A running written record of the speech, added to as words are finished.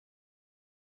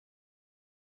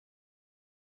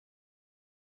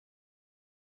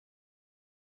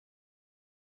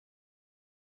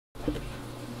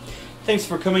Thanks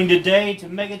for coming today to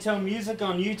Megatone Music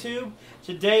on YouTube.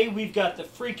 Today we've got the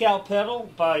Freek Out pedal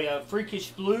by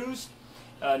Freekish Blues.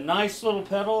 A nice little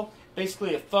pedal,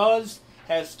 basically a fuzz.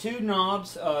 Has two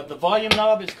knobs. The volume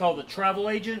knob is called the travel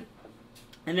agent.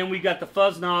 And then we've got the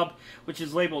fuzz knob, which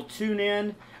is labeled tune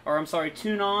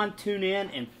on, tune in,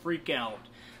 and freak out.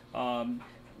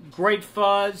 Great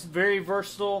fuzz, very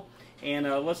versatile. And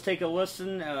let's take a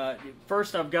listen.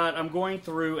 First I'm going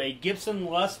through a Gibson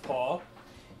Les Paul.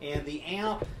 And the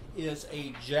amp is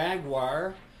a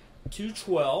Jaguar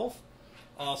 212.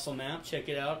 Awesome amp. Check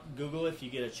it out. Google it if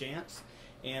you get a chance.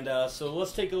 And so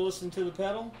let's take a listen to the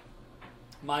pedal.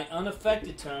 My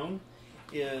unaffected tone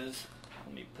is,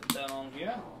 let me put that on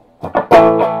here.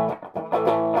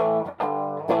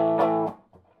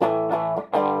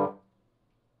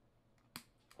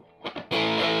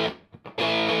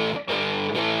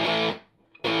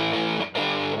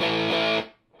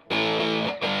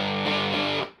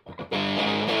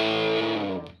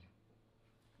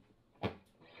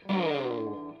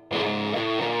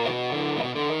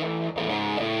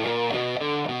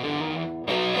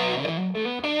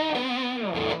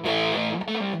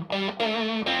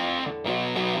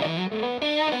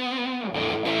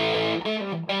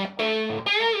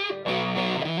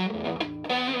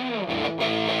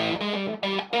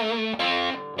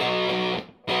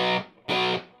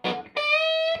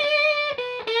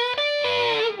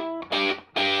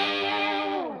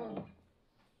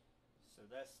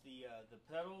 The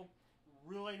pedal,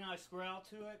 really nice growl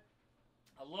to it.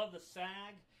 I love the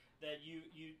sag that you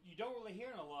don't really hear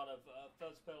in a lot of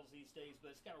fuzz pedals these days,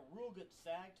 but it's got a real good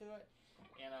sag to it,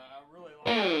 and I really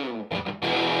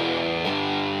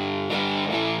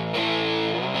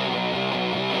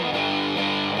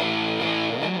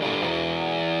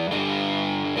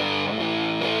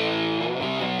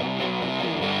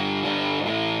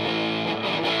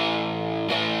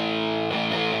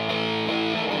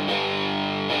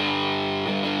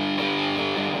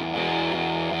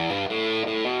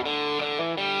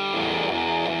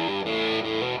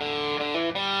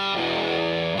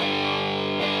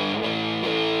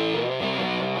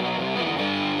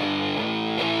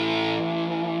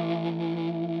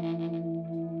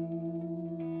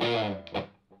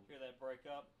like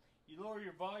up. You lower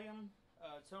your volume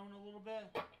tone a little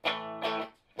bit.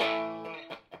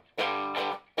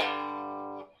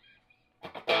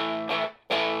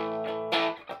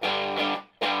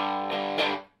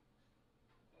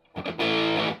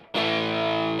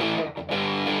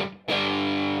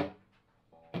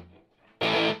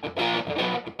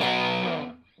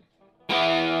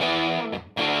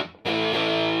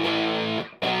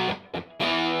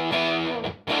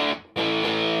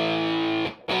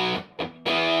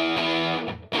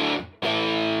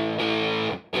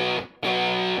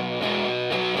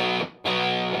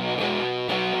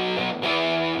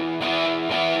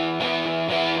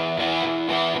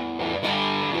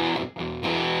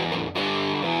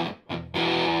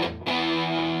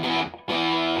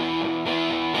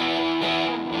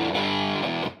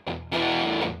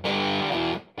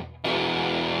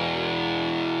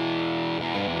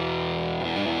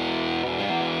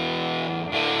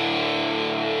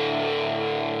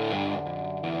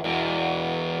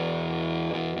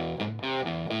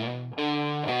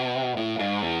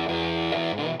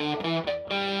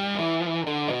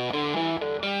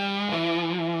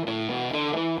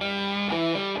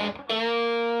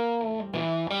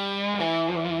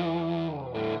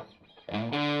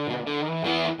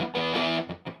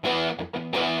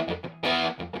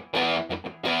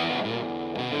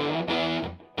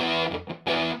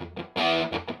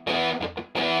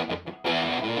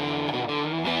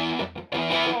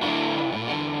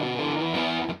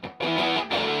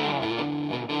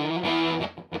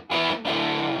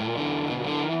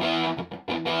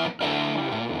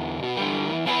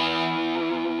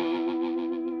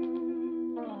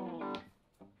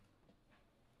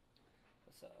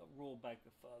 Roll back the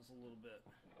fuzz a little bit.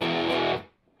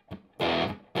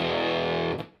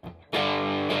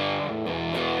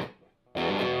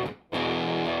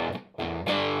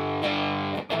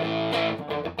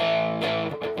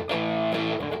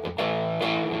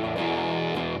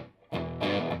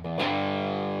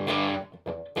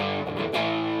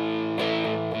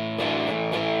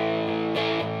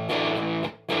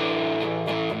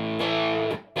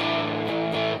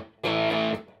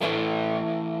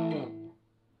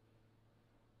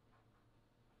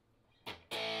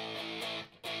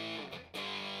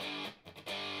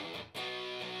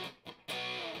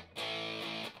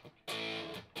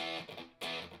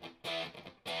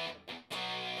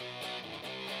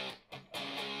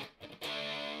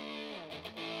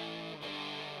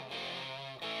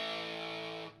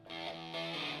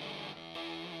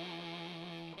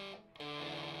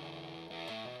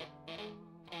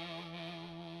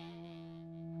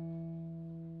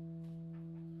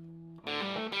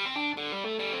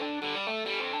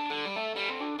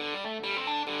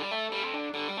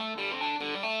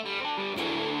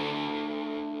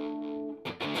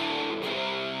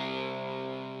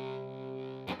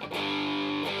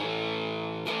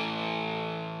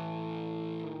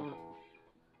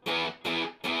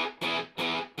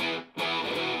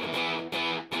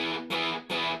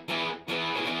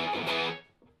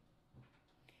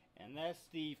 And that's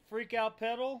the Freek Out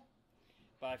pedal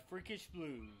by Freekish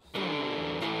Blues.